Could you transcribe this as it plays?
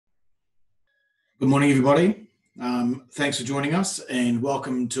Good morning, everybody. Thanks for joining us and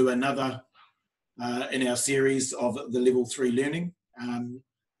welcome to another in our series of the Level 3 Learning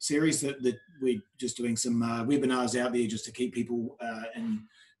series that we're just doing some webinars out there just to keep people in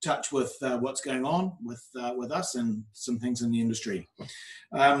touch with what's going on with us and some things in the industry.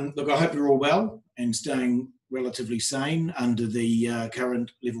 Look, I hope you're all well and staying relatively sane under the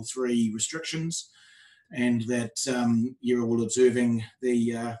current Level 3 restrictions, and that you're all observing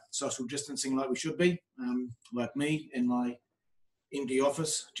the social distancing like we should be, like me in my empty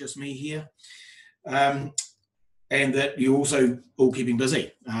office, just me here, and that you're also all keeping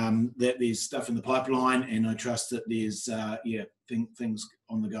busy, that there's stuff in the pipeline, and I trust that there's things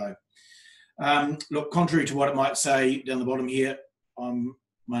on the go. Look, contrary to what it might say down the bottom here,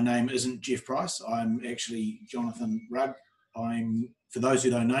 my name isn't Jeff Price. I'm actually Jonathan Rugg. For those who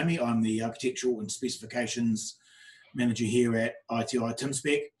don't know me, I'm the Architectural and Specifications Manager here at ITI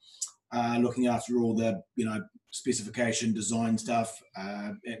Timspec, looking after all the specification design stuff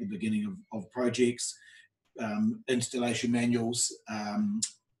at the beginning of projects, installation manuals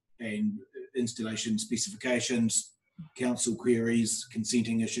and installation specifications, council queries,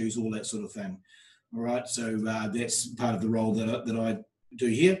 consenting issues, all that sort of thing. All right, so that's part of the role that I do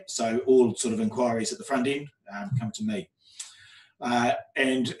here. So all sort of inquiries at the front end come to me.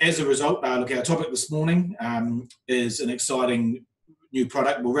 And as a result, look, our topic this morning is an exciting new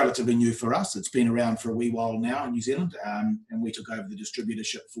product, well, relatively new for us. It's been around for a wee while now in New Zealand, and we took over the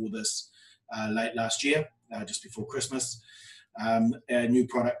distributorship for this late last year, just before Christmas. A new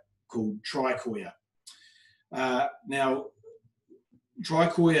product called Tricoya. Now,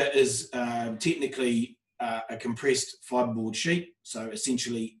 Tricoya is technically a compressed fiberboard sheet, so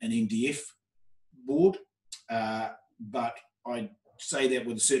essentially an MDF board, but I say that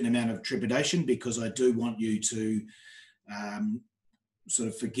with a certain amount of trepidation because I do want you to sort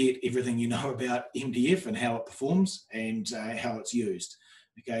of forget everything you know about MDF and how it performs and how it's used.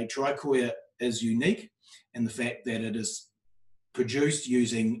 Okay, Tricoya is unique in the fact that it is produced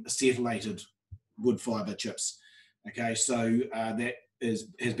using acetylated wood fibre chips. Okay, so that has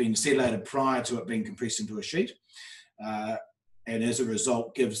been acetylated prior to it being compressed into a sheet, and as a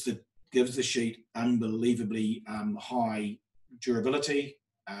result gives the sheet unbelievably high durability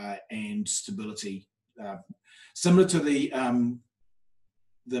and stability, similar to the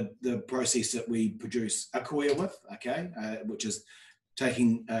process that we produce Accoya with, okay, which is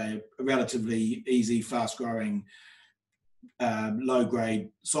taking a relatively easy, fast-growing, low-grade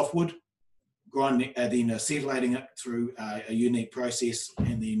softwood, grinding, then acetylating it through a unique process,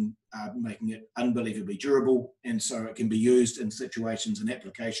 and then making it unbelievably durable, and so it can be used in situations and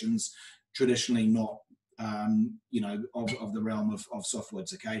applications traditionally not of the realm of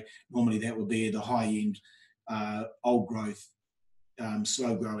softwoods. Okay, normally that would be the high-end, old growth,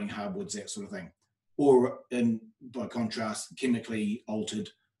 slow growing hardwoods, that sort of thing, or by contrast, chemically altered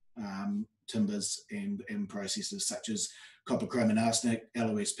timbers and processes such as copper, chrome and arsenic,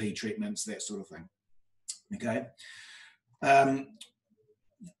 LOSP treatments, that sort of thing. Okay,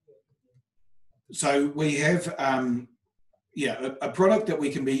 so we have a product that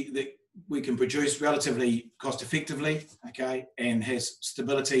we can produce relatively cost effectively, okay, and has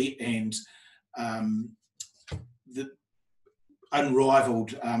stability and the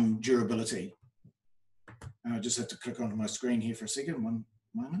unrivaled durability. I just have to click onto my screen here for a second, one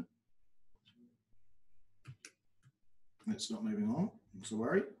moment. It's not moving on, I'm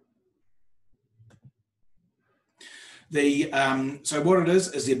worried. So what it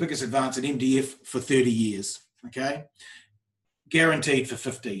is their biggest advance in MDF for 30 years, okay? Guaranteed for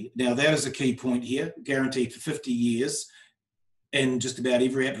 50. Now that is a key point here, guaranteed for 50 years in just about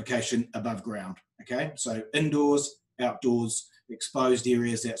every application above ground, okay? So indoors, outdoors, exposed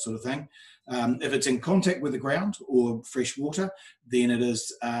areas, that sort of thing. If it's in contact with the ground or fresh water, then it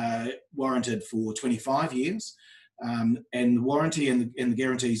is warranted for 25 years. And the warranty and the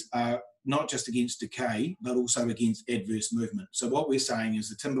guarantees are not just against decay, but also against adverse movement. So what we're saying is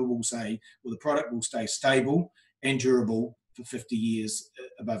the timber will say, well, the product will stay stable and durable for 50 years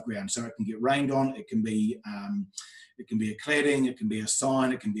above ground. So it can get rained on, it can be a cladding, it can be a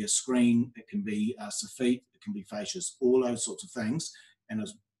sign, it can be a screen, it can be a soffit, it can be fascias, all those sorts of things, and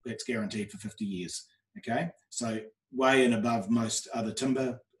it's guaranteed for 50 years, okay? So way and above most other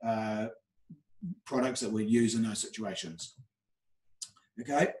timber products that we use in those situations.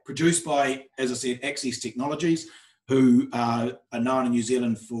 Okay, produced by, as I said, Access Technologies, who are known in New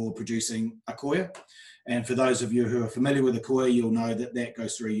Zealand for producing Accoya. And for those of you who are familiar with Accoya, you'll know that that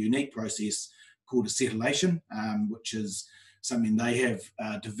goes through a unique process called acetylation, which is something they have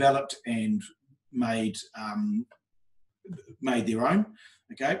developed and made their own.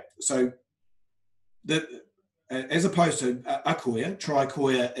 Okay, so as opposed to Tricoya,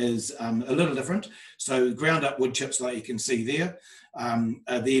 Tricoya is a little different. So ground up wood chips, like you can see there,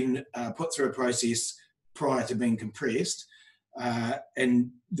 are then put through a process prior to being compressed.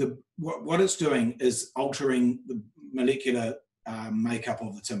 And what it's doing is altering the molecular makeup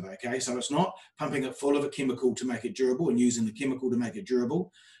of the timber, okay? So it's not pumping it full of a chemical to make it durable and using the chemical to make it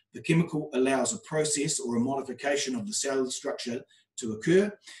durable. The chemical allows a process or a modification of the cell structure to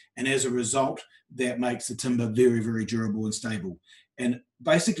occur, and as a result, that makes the timber very, very durable and stable, and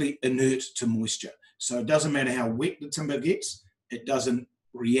basically inert to moisture. So it doesn't matter how wet the timber gets, it doesn't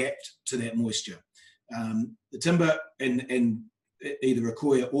react to that moisture. The timber in either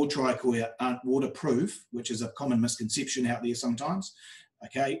Tricoya or Tricoya aren't waterproof, which is a common misconception out there sometimes.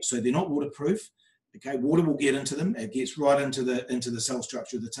 Okay, so they're not waterproof. Okay, water will get into them. It gets right into the cell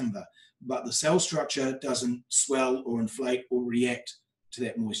structure of the timber, but the cell structure doesn't swell or inflate or react to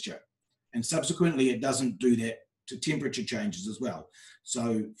that moisture. And subsequently, it doesn't do that to temperature changes as well.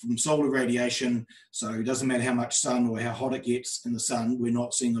 So from solar radiation, so it doesn't matter how much sun or how hot it gets in the sun, we're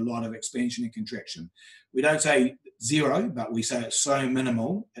not seeing a lot of expansion and contraction. We don't say zero, but we say it's so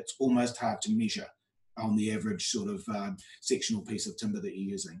minimal, it's almost hard to measure on the average sort of sectional piece of timber that you're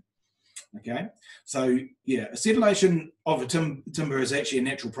using. Okay, so yeah, acetylation of a timber is actually a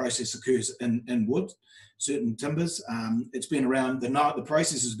natural process, occurs in wood, certain timbers. It's been around, the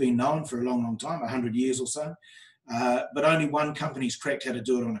process has been known for a long, long time, 100 years or so, but only one company's cracked how to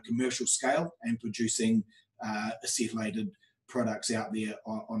do it on a commercial scale and producing acetylated products out there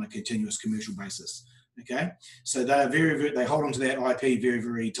on a continuous commercial basis. Okay, so they are they hold on to that IP very,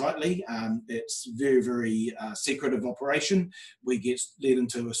 very tightly. It's very, very secretive operation. We get let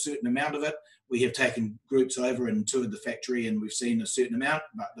into a certain amount of it. We have taken groups over and toured the factory, and we've seen a certain amount,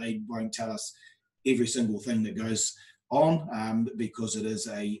 but they won't tell us every single thing that goes on because it is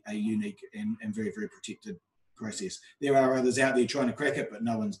a unique and very, very protected process. There are others out there trying to crack it, but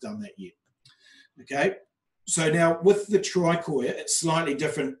no one's done that yet. Okay. So now with the Tricoya, it's slightly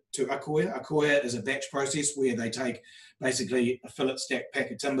different to Tricoya. Tricoya is a batch process where they take basically a fillet stack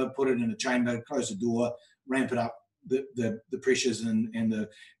pack of timber, put it in a chamber, close the door, ramp it up the pressures and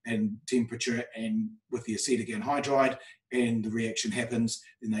temperature and with the acetic anhydride, and the reaction happens.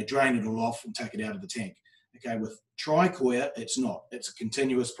 Then they drain it all off and take it out of the tank. Okay, with Tricoya, it's not. It's a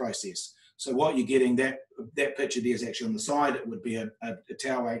continuous process. So what you're getting, that picture there is actually on the side. It would be a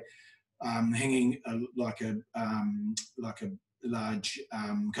tower hanging like a large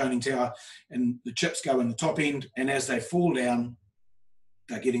coning tower, and the chips go in the top end, and as they fall down,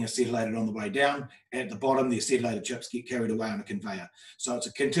 they're getting acetylated on the way down. At the bottom, the acetylated chips get carried away on a conveyor. So it's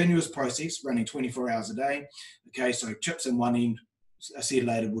a continuous process running 24 hours a day. Okay, so chips in one end,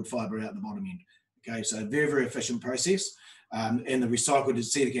 acetylated wood fibre out the bottom end. Okay, so very, very efficient process. And the recycled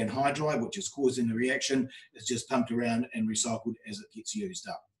acetic anhydride, which is causing the reaction, is just pumped around and recycled as it gets used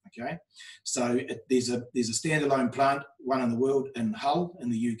up. Okay, so there's a standalone plant, one in the world in Hull in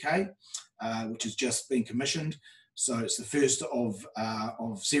the UK, which has just been commissioned. So it's the first of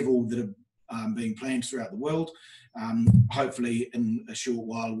several that are being planned throughout the world. Hopefully in a short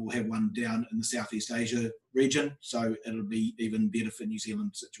while we'll have one down in the Southeast Asia region, so it'll be even better for New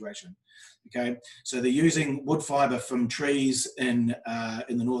Zealand situation. Okay, so they're using wood fibre from trees in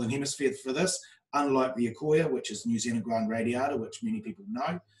the Northern Hemisphere for this, unlike the Tricoya, which is New Zealand ground radiata, which many people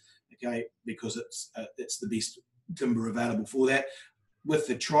know, okay, because it's the best timber available for that. With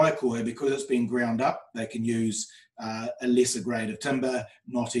the Tricoya, because it's been ground up, they can use a lesser grade of timber,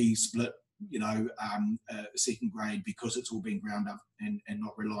 knotty, split, second grade, because it's all been ground up and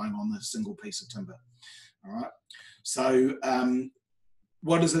not relying on the single piece of timber. All right. So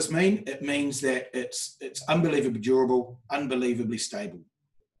what does this mean? It means that it's unbelievably durable, unbelievably stable.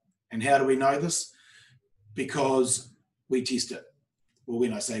 And how do we know this? Because we test it. Well,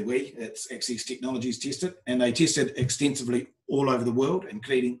 when I say we, it's Access Technologies test it, and they test it extensively all over the world,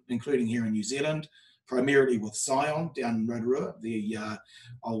 including here in New Zealand, primarily with Scion down in Rotorua, the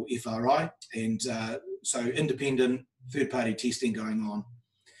old FRI, and so independent third-party testing going on.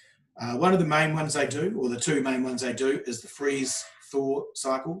 One of the main ones they do, or the two main ones they do, is the freeze-thaw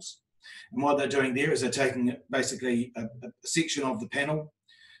cycles. And what they're doing there is they're taking basically a section of the panel,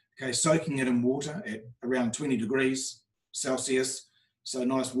 okay, soaking it in water at around 20 degrees Celsius, so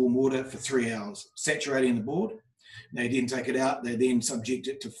nice warm water for 3 hours, saturating the board. They then take it out, they then subject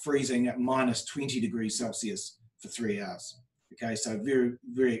it to freezing at minus 20 degrees Celsius for 3 hours. Okay, so very,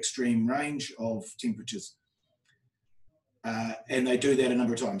 very extreme range of temperatures. And they do that a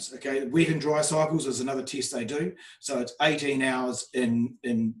number of times. Okay, wet and dry cycles is another test they do. So it's 18 hours in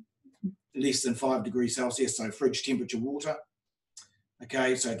less than 5 degrees Celsius, so fridge temperature water.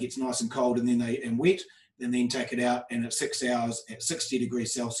 Okay, so it gets nice and cold and wet, and then take it out, and at 6 hours at 60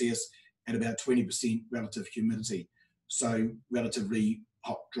 degrees Celsius at about 20% relative humidity. So relatively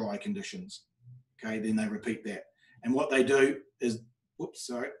hot, dry conditions. Okay, then they repeat that. And what they do is, whoops,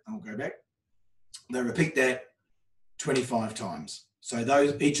 sorry, I'll go back. They repeat that 25 times.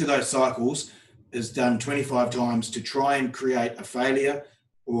 So each of those cycles is done 25 times to try and create a failure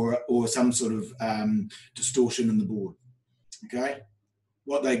or some sort of distortion in the board. Okay,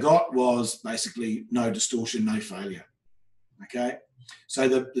 what they got was basically no distortion, no failure. Okay, so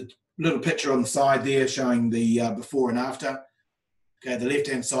the little picture on the side there showing the before and after. Okay, the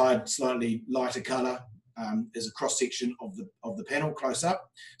left-hand side, slightly lighter colour, is a cross-section of the panel close up.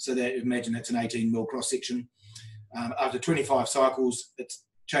 So that imagine it's an 18mm cross-section. After 25 cycles, it's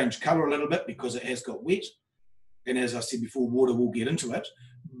changed colour a little bit because it has got wet. And as I said before, water will get into it,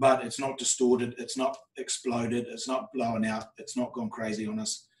 but it's not distorted, it's not exploded, it's not blown out, it's not gone crazy on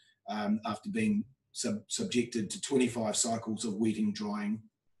us after being subjected to 25 cycles of wetting, drying,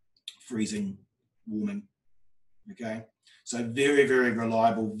 freezing, warming. Okay, so very, very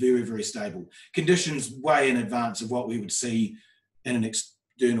reliable, very, very stable. Conditions way in advance of what we would see in an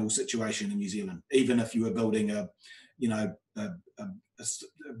external situation in New Zealand, even if you were building a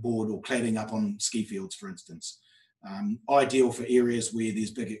board or cladding up on ski fields, for instance. Ideal for areas where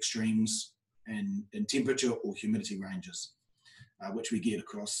there's big extremes in temperature or humidity ranges, which we get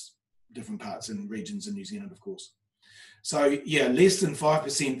across different parts and regions in New Zealand, of course. So yeah, less than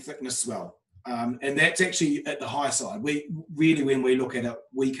 5% thickness swell. And that's actually at the high side. When we look at it,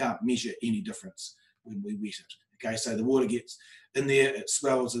 we can't measure any difference when we wet it. Okay, so the water gets in there, it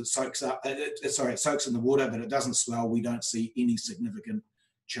swells, it soaks up. It soaks in the water, but it doesn't swell. We don't see any significant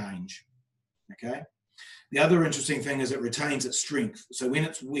change. Okay. The other interesting thing is it retains its strength. So when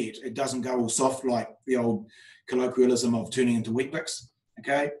it's wet, it doesn't go all soft like the old colloquialism of turning into Weet-Bix.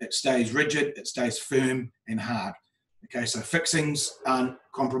 Okay, it stays rigid, it stays firm and hard. Okay, so fixings aren't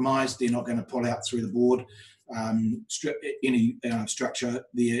compromised. They're not going to pull out through the board. Any structure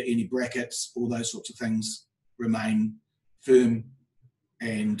there, any brackets, all those sorts of things remain firm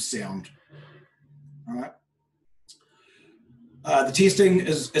and sound. All right. The testing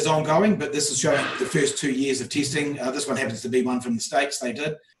is ongoing, but this is showing the first 2 years of testing. This one happens to be one from the States they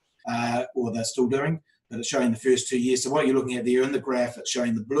did, or they're still doing, but it's showing the first 2 years. So what you're looking at there in the graph, it's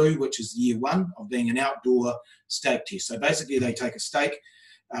showing the blue, which is year 1 of being an outdoor stake test. So basically they take a stake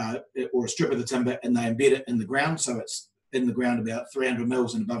or a strip of the timber and they embed it in the ground. So it's in the ground about 300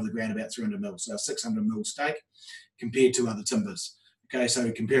 mils and above the ground about 300 mils. So a 600 mil stake compared to other timbers. Okay,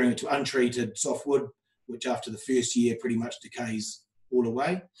 so comparing it to untreated softwood, which after the first year pretty much decays all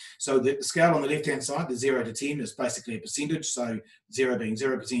away. So the scale on the left-hand side, the 0 to 10, is basically a percentage, so 0 being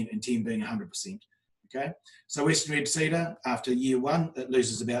 0% and 10 being 100%. Okay, so Western red cedar, after year 1, it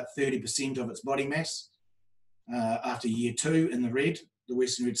loses about 30% of its body mass. After year 2 in the red, the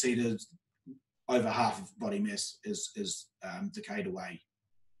Western red cedar, over half of body mass is decayed away.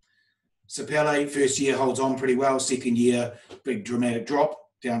 Sapele, first year holds on pretty well, second year, big dramatic drop,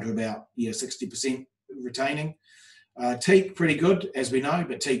 down to about 60% retaining. Teak, pretty good, as we know,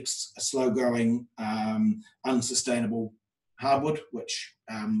 but teak's a slow-growing, unsustainable hardwood, which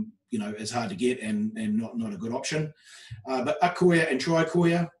is hard to get and not a good option. But Accoya and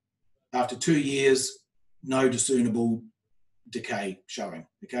Tricoya, after 2 years, no discernible decay showing.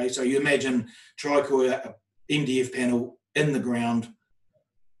 Okay, so you imagine Tricoya, MDF panel in the ground,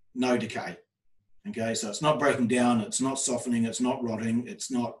 no decay. Okay, so it's not breaking down, it's not softening, it's not rotting, it's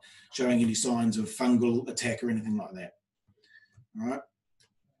not showing any signs of fungal attack or anything like that. All right.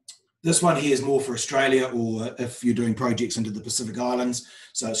 This one here is more for Australia or if you're doing projects into the Pacific Islands.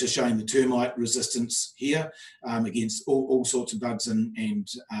 So it's just showing the termite resistance here against all sorts of bugs and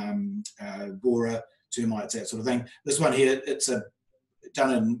borer, termites, that sort of thing. This one here, it's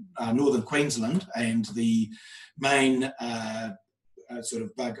done in northern Queensland, and the main sort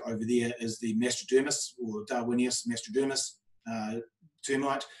of bug over there is the Mastrodermis or Darwinius Mastrodermis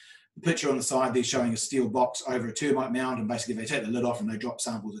termite. The picture on the side there showing a steel box over a termite mound, and basically they take the lid off and they drop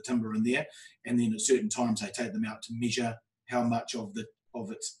samples of timber in there, and then at certain times they take them out to measure how much of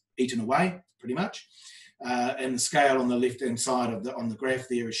it's eaten away, pretty much. And the scale on the left hand side on the graph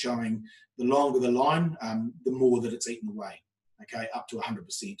there is showing the longer the line, the more that it's eaten away. Okay, up to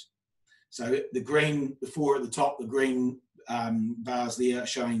 100%. So the green, the 4 at the top, the green bars there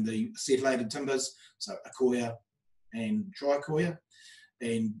showing the acetylated timbers, so Accoya and Tricoya,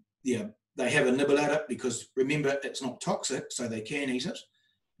 and yeah, they have a nibble at it because remember it's not toxic, so they can eat it,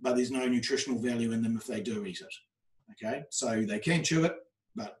 but there's no nutritional value in them if they do eat it. Okay, so they can chew it,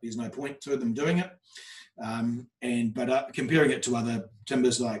 but there's no point to them doing it. But comparing it to other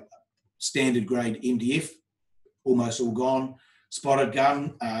timbers like standard grade MDF, almost all gone. Spotted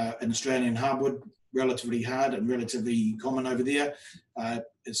gum, an Australian hardwood, relatively hard and relatively common over there.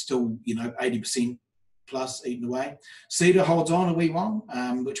 It's still, 80% plus eaten away. Cedar holds on a wee while,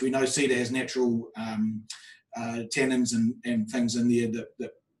 which we know cedar has natural tannins and things in there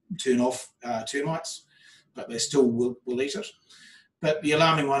that turn off termites, but they still will eat it. But the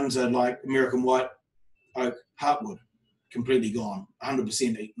alarming ones are like American white oak, heartwood, completely gone,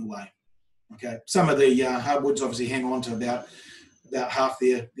 100% eaten away. Okay, some of the hardwoods obviously hang on to about half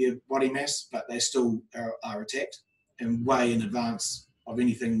their body mass, but they still are attacked and way in advance of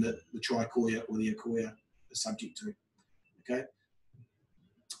anything that the Tricoya or the Acetylated is subject to. Okay,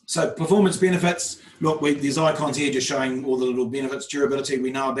 so performance benefits. Look, there's icons here just showing all the little benefits. Durability,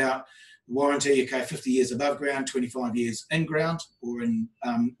 we know about. Warranty, okay, 50 years above ground, 25 years in ground or in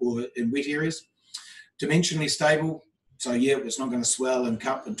wet areas. Dimensionally stable, so yeah, it's not going to swell and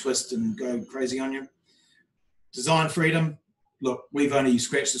cup and twist and go crazy on you. Design freedom. Look, we've only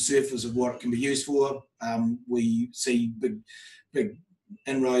scratched the surface of what it can be used for. We see big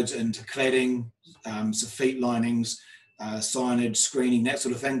inroads into cladding, soffit linings, signage, screening, that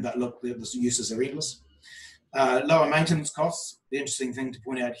sort of thing. But look, the uses are endless. Lower maintenance costs. The interesting thing to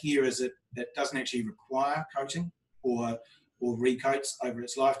point out here is that it doesn't actually require coating or recoats over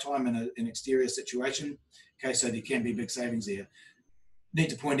its lifetime in an exterior situation. Okay, so there can be big savings there. Need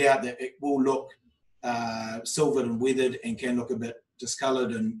to point out that it will look silvered and weathered and can look a bit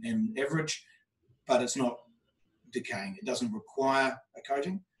discoloured and average, but it's not decaying. It doesn't require a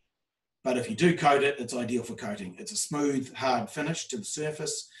coating, but if you do coat it, it's ideal for coating. It's a smooth, hard finish to the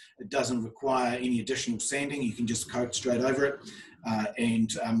surface. It doesn't require any additional sanding. You can just coat straight over it,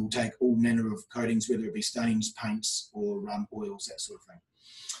 and we'll take all manner of coatings, whether it be stains, paints, or oils, that sort of thing.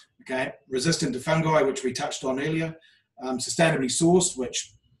 Okay, resistant to fungi, which we touched on earlier. Sustainably sourced,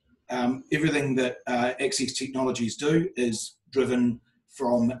 which everything that Access Technologies do is driven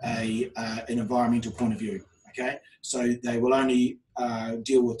from an environmental point of view. Okay, so they will only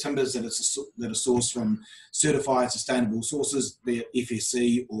deal with timbers that are sourced from certified sustainable sources, be it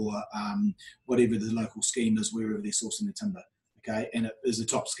FSC or whatever the local scheme is, wherever they're sourcing the timber. Okay, and it is the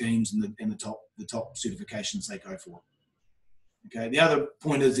top schemes and the top certifications they go for. Okay, the other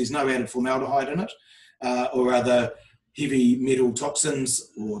point is there's no added formaldehyde in it or other heavy metal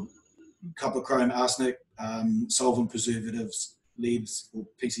toxins or copper, chrome, arsenic, solvent preservatives, leads or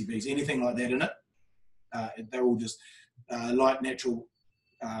PCBs, anything like that in it. They're all just light natural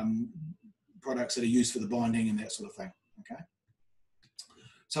products that are used for the binding and that sort of thing. Okay.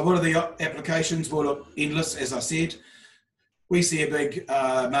 So what are the applications? Well, look, endless, as I said. We see a big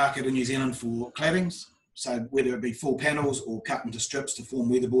market in New Zealand for claddings. So whether it be full panels or cut into strips to form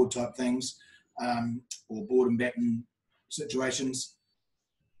weatherboard type things, or board and batten situations,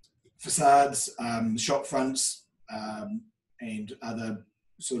 facades, shop fronts, and other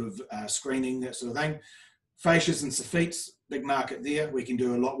sort of screening, that sort of thing. Fascias and soffits, big market there. We can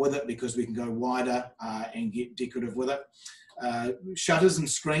do a lot with it because we can go wider and get decorative with it. Shutters and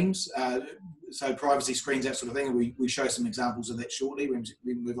screens, so privacy screens, that sort of thing. And we show some examples of that shortly when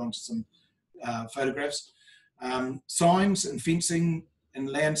we move on to some photographs. Signs and fencing and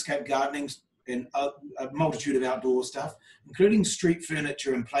landscape gardening and a multitude of outdoor stuff, including street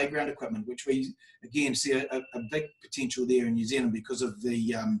furniture and playground equipment, which we again see a big potential there in New Zealand because of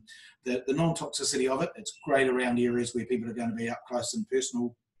the non-toxicity of it. It's great around areas where people are going to be up close and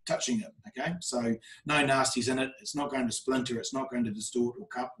personal touching it. Okay, so no nasties in it. It's not going to splinter. It's not going to distort or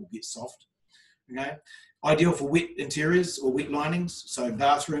cup or get soft. Okay, ideal for wet interiors or wet linings. So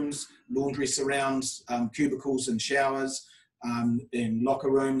bathrooms, laundry surrounds, cubicles and showers, in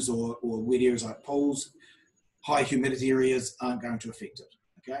locker rooms or wet areas like pools. High humidity areas aren't going to affect it.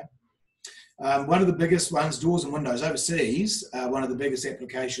 Okay. One of the biggest ones, doors and windows overseas. One of the biggest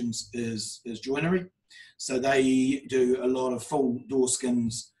applications is joinery. So they do a lot of full door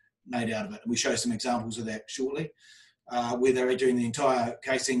skins made out of it. And we show some examples of that shortly, where they're doing the entire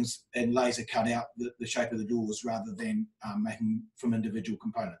casings and laser cut out the shape of the doors rather than making from individual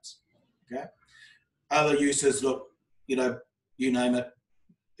components. Okay. Other uses, look, you name it,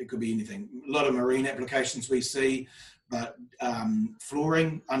 it could be anything. A lot of marine applications we see, but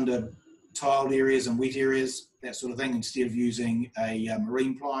flooring under tiled areas and wet areas, that sort of thing, instead of using a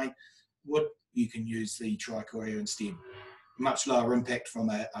marine ply wood, you can use the Tricoya instead. Much lower impact from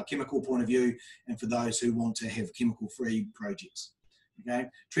a chemical point of view, and for those who want to have chemical-free projects. Okay,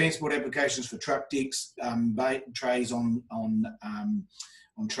 transport applications for truck decks, trays on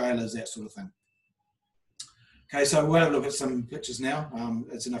trailers, that sort of thing. Okay, so we'll have a look at some pictures now.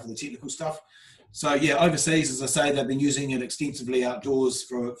 That's enough of the technical stuff. So yeah, overseas, as I say, they've been using it extensively outdoors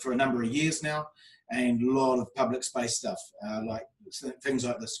for a number of years now, and a lot of public space stuff, like things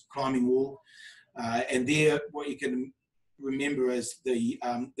like this climbing wall. And there, what you can remember is the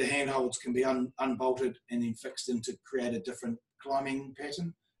handholds can be unbolted and then fixed in to create a different climbing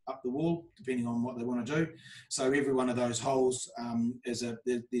pattern up the wall, depending on what they want to do. So every one of those holes there's a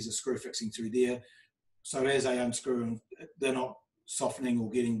screw fixing through there. So as they unscrew them, they're not softening or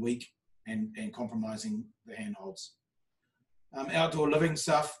getting weak and compromising the handholds. Outdoor living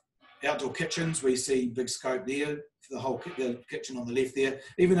stuff, outdoor kitchens, we see big scope there for the kitchen on the left there.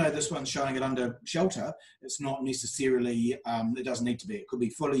 Even though this one's showing it under shelter, it's not necessarily, it doesn't need to be. It could be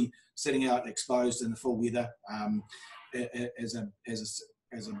fully sitting out exposed in the full weather as a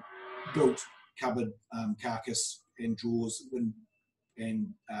built cupboard carcass and drawers and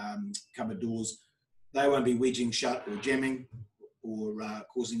cupboard doors. They won't be wedging shut or jamming or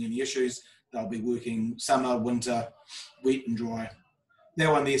causing any issues. They'll be working summer, winter, wet and dry. That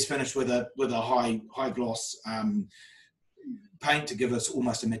one there is finished with a high gloss paint to give us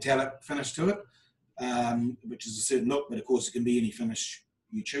almost a metallic finish to it, which is a certain look, but of course it can be any finish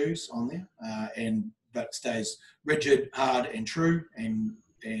you choose on there, but stays rigid, hard and true, and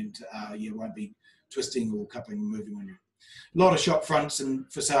you won't be twisting or coupling and moving on you. A lot of shop fronts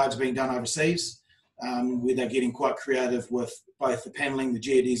and facades being done overseas, where they're getting quite creative with both the panelling, the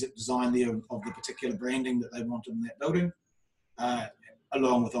geodesic design there of the particular branding that they want in that building,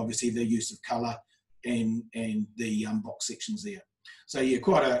 along with obviously the use of colour and the box sections there. So yeah,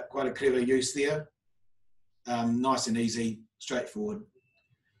 quite a clever use there. Nice and easy, straightforward.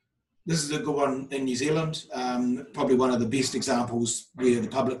 This is a good one in New Zealand, probably one of the best examples where the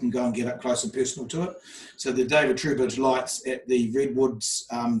public can go and get up close and personal to it. So the David Trubridge lights at the Redwoods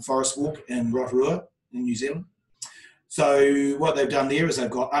Forest Walk in Rotorua in New Zealand. So what they've done there is they've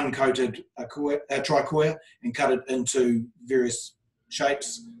got uncoated tricoya and cut it into various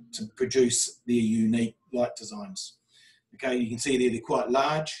shapes to produce their unique light designs. Okay, you can see there they're quite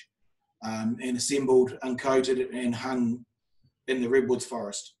large and assembled, uncoated and hung in the Redwoods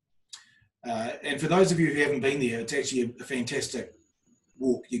Forest. And for those of you who haven't been there, it's actually a fantastic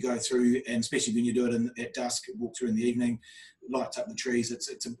walk you go through, and especially when you do it at dusk, walk through in the evening, lights up the trees.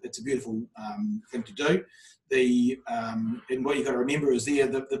 It's a beautiful thing to do. And what you've got to remember is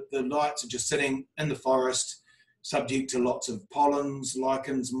the lights are just sitting in the forest, subject to lots of pollens,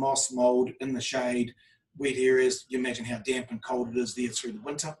 lichens, moss, mould, in the shade, wet areas. You imagine how damp and cold it is there through the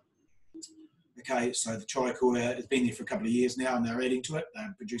winter. Okay, so the tricoya has been there for a couple of years now, and they're adding to it.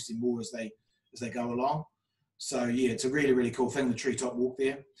 They're producing more as they go along. So yeah, it's a really, really cool thing, the treetop walk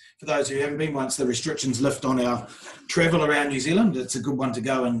there. For those who haven't been, once the restrictions lift on our travel around New Zealand, it's a good one to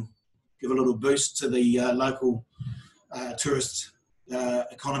go and give a little boost to the local tourist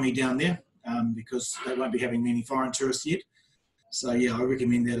economy down there, because they won't be having many foreign tourists yet. So yeah, I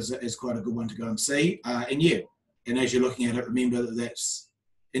recommend that as quite a good one to go and see. And as you're looking at it, remember that that's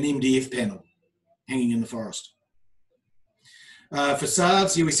an MDF panel hanging in the forest.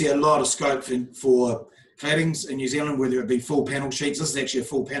 Facades, here we see a lot of scope for claddings in New Zealand, whether it be full panel sheets. This is actually a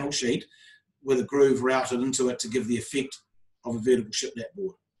full panel sheet with a groove routed into it to give the effect of a vertical shiplap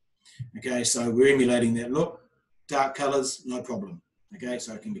board. Okay, so we're emulating that look. Dark colours, no problem. Okay,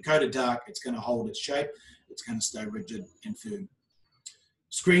 so it can be coated dark, it's going to hold its shape, it's going to stay rigid and firm.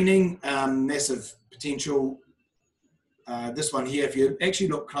 Screening, massive potential. This one here, if you actually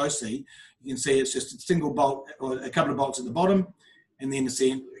look closely, you can see it's just a single bolt or a couple of bolts at the bottom, and then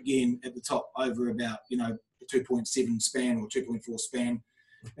again at the top over about, a 2.7 span or 2.4 span.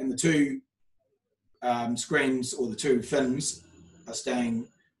 And the two screens or the two fins are staying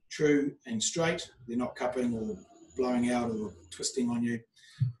true and straight. They're not cupping or blowing out or twisting on you,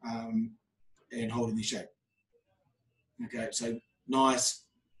 and holding their shape. Okay, so nice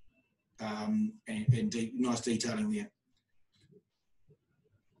and nice detailing there.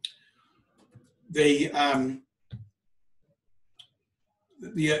 The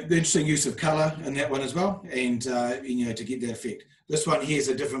interesting use of colour in that one as well, and to get that effect. This one here is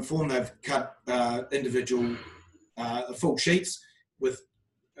a different form. They've cut individual full sheets with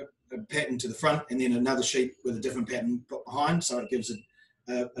a pattern to the front, and then another sheet with a different pattern put behind, so it gives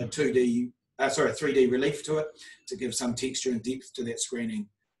a 3D relief to it to give some texture and depth to that screening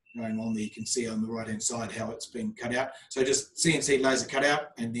going on there. You can see on the right hand side how it's been cut out. So just CNC laser cut out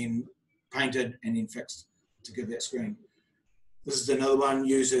and then painted and then fixed to give that screen. This is another one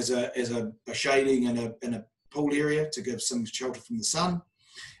used as a shading in a pool area to give some shelter from the sun.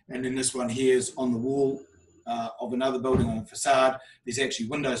 And then this one here is on the wall of another building on a facade. There's actually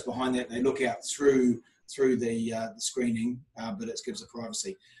windows behind that. They look out through the screening, but it gives a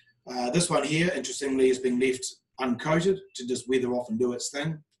privacy. This one here, interestingly, has been left uncoated to just weather off and do its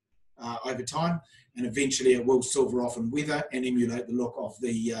thing over time, and eventually it will silver off and weather and emulate the look of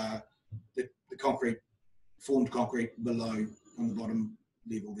the concrete, formed concrete below on the bottom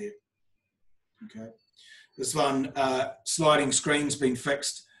level there. Okay, this one, sliding screens been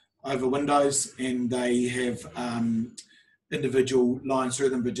fixed over windows, and they have individual lines through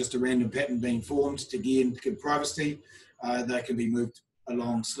them, but just a random pattern being formed to again give privacy. They can be moved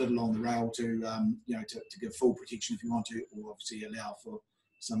along, slid along the rail to you know, to give full protection if you want to, or obviously allow for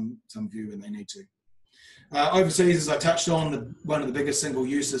some view when they need to. Overseas, as I touched on, one of the biggest single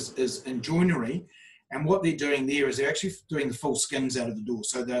uses is in joinery, and what they're doing there is they're actually doing the full skins out of the door.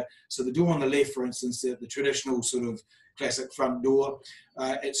 So the door on the left, for instance, the traditional sort of classic front door,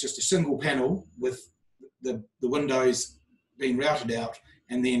 it's just a single panel with the windows being routed out,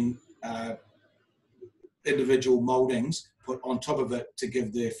 and then individual mouldings put on top of it to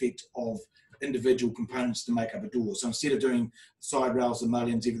give the effect of individual components to make up a door. So instead of doing side rails and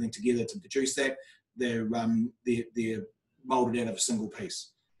mullions, everything together to produce that, they're moulded out of a single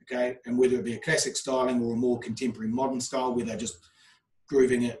piece. Okay, and whether it be a classic styling or a more contemporary modern style where they're just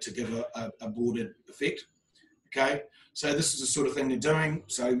grooving it to give a boarded effect. Okay, so this is the sort of thing they're doing.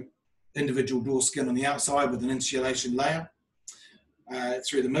 So individual door skin on the outside with an insulation layer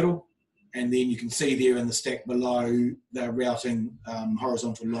through the middle, and then you can see there in the stack below they're routing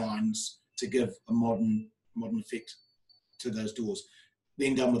horizontal lines to give a modern effect to those doors.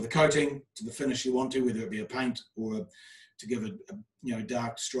 Then done with the coating to the finish you want to, whether it be a paint or to give a you know,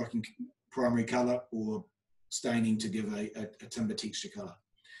 dark striking primary colour, or staining to give a timber texture colour.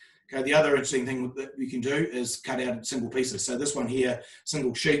 Okay, the other interesting thing that you can do is cut out single pieces. So this one here,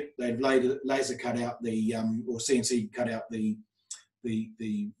 single sheet, they've laser cut out the or CNC cut out the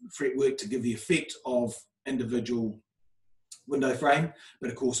fretwork to give the effect of individual window frame, but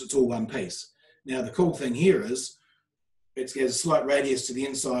of course it's all one piece. Now the cool thing here is it has a slight radius to the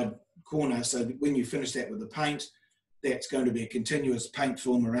inside corner, so that when you finish that with the paint, that's going to be a continuous paint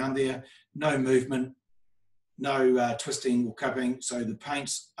film around there, no movement, no twisting or cupping, so the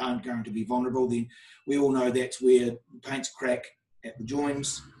paints aren't going to be vulnerable. Then we all know that's where paints crack at the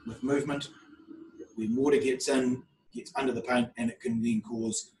joins with movement. When water gets in, gets under the paint, and it can then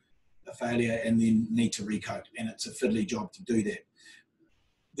cause a failure and then need to recoat, and it's a fiddly job to do that.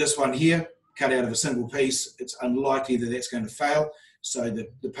 This one here, cut out of a single piece, it's unlikely that that's going to fail, so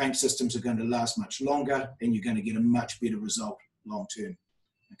the paint systems are going to last much longer, and you're going to get a much better result long term.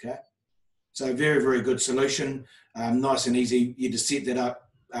 Okay, so very, very good solution, nice and easy. You just set that up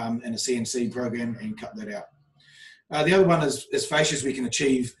in a CNC program and cut that out. The other one is fascias. We can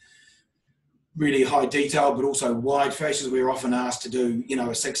achieve really high detail, but also wide fascias. We're often asked to do, you know,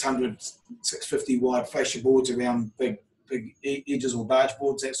 a 600, 650 wide fascia boards around big edges or barge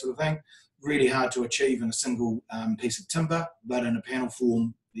boards, that sort of thing. Really hard to achieve in a single piece of timber, but in a panel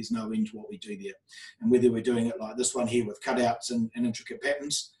form, there's no end to what we do there. And whether we're doing it like this one here with cutouts and intricate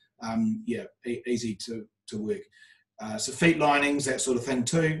patterns, yeah, easy to work. Soffit linings, that sort of thing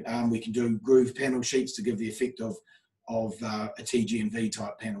too. We can do groove panel sheets to give the effect of a TG&V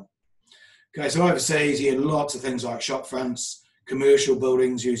type panel. Okay, so overseas, you have lots of things like shop fronts, commercial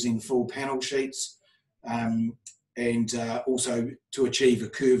buildings using full panel sheets, and also to achieve a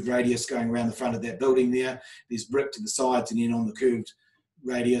curved radius going around the front of that building there. There's brick to the sides, and then on the curved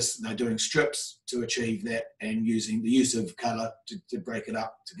radius, they're doing strips to achieve that, and using the use of colour to break it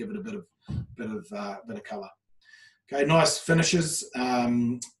up to give it a bit of colour. Okay, nice finishes.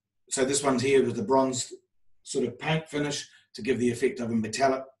 So this one's here with the bronze sort of paint finish to give the effect of a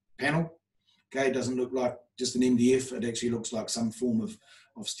metallic panel. Okay, it doesn't look like just an MDF, it actually looks like some form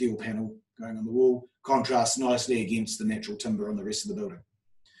of steel panel going on the wall. Contrasts nicely against the natural timber on the rest of the building.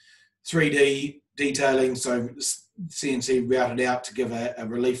 3D detailing, so CNC routed out to give a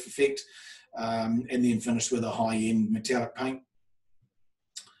relief effect, and then finished with a high-end metallic paint.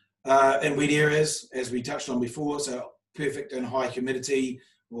 In wet areas, as we touched on before, so perfect in high humidity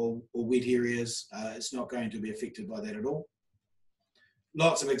or wet areas, it's not going to be affected by that at all.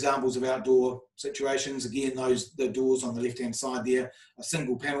 Lots of examples of outdoor situations. Again, the doors on the left-hand side there, a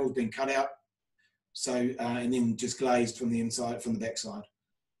single panel has been cut out, so and then just glazed from the inside, from the back side.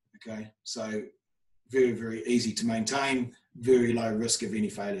 Okay, so very, very easy to maintain, very low risk of any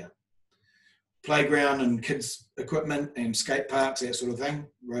failure. Playground and kids equipment and skate parks, that sort of thing,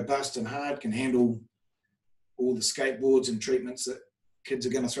 robust and hard, can handle all the skateboards and treatments that kids are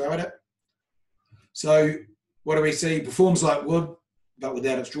going to throw at it. So what do we see? Performs like wood, but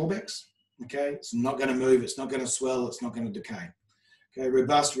without its drawbacks. Okay, it's not going to move, it's not going to swell, it's not going to decay. Okay,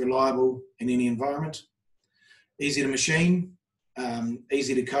 robust, reliable in any environment. Easy to machine,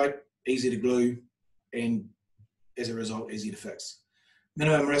 easy to coat, easy to glue, and as a result, easy to fix.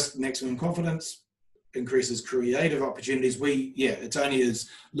 Minimum risk, maximum confidence, increases creative opportunities. It's only as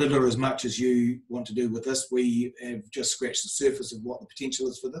little or as much as you want to do with this. We have just scratched the surface of what the potential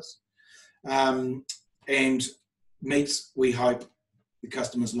is for this. And meets, we hope, the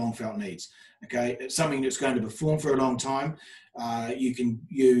customer's long felt needs. Okay, it's something that's going to perform for a long time. You can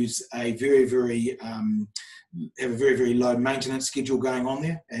use a very low maintenance schedule going on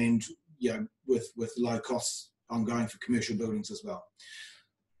there, and with low costs ongoing for commercial buildings as well.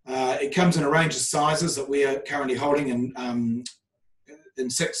 It comes in a range of sizes that we are currently holding from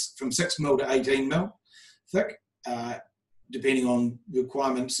 6 mil to 18 mil thick, depending on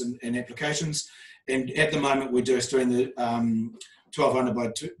requirements and applications. And at the moment, we're just doing the 1200 by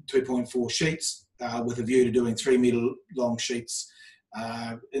 2.4 sheets with a view to doing 3 metre long sheets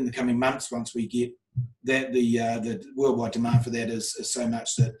in the coming months. Once we get that, the worldwide demand for that is so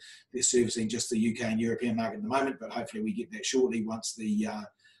much that they're servicing just the UK and European market at the moment, but hopefully we get that shortly once the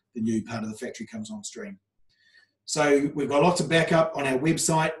new part of the factory comes on stream. So we've got lots of backup on our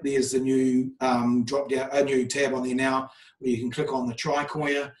website. There's a new a new tab on there now where you can click on the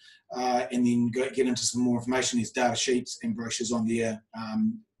Tricoya and then get into some more information. There's data sheets and brochures on there,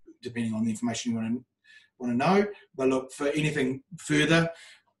 depending on the information you want to know. But look, for anything further,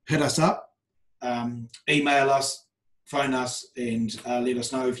 hit us up, email us, phone us, and let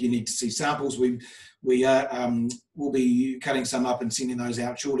us know if you need to see samples. We'll be cutting some up and sending those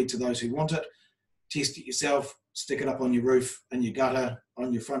out shortly to those who want it. Test it yourself, stick it up on your roof, in your gutter,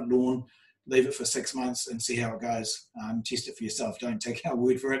 on your front lawn, leave it for 6 months and see how it goes. Test it for yourself, don't take our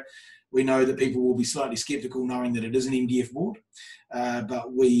word for it. We know that people will be slightly sceptical knowing that it is an MDF board, but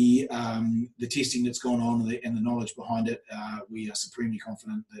the testing that's gone on and the knowledge behind it, we are supremely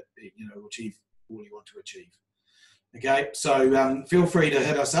confident that it will achieve all you want to achieve. Okay, so feel free to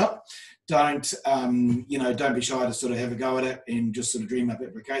hit us up. Don't be shy to sort of have a go at it and just sort of dream up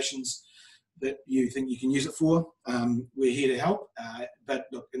applications that you think you can use it for. We're here to help, but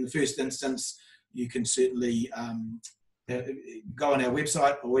look, in the first instance, you can certainly go on our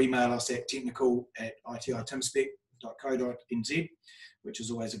website or email us at technical@ititimspec.co.nz, which is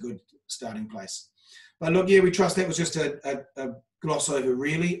always a good starting place. But look, we trust that was just a gloss over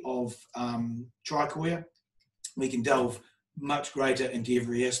really of Tricoya. We can delve much greater into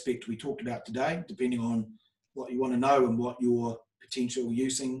every aspect we talked about today, depending on what you want to know and what your potential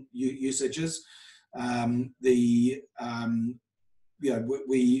usage is.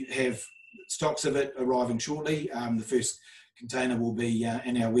 We have stocks of it arriving shortly. The first container will be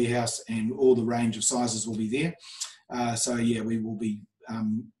in our warehouse, and all the range of sizes will be there. We will be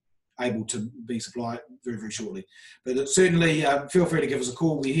able to be supplied very, very shortly. But certainly feel free to give us a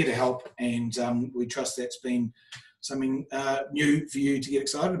call. We're here to help, and we trust that's been something new for you to get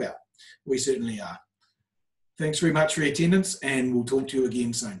excited about. We certainly are. Thanks very much for your attendance, and we'll talk to you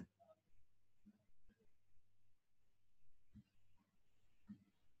again soon.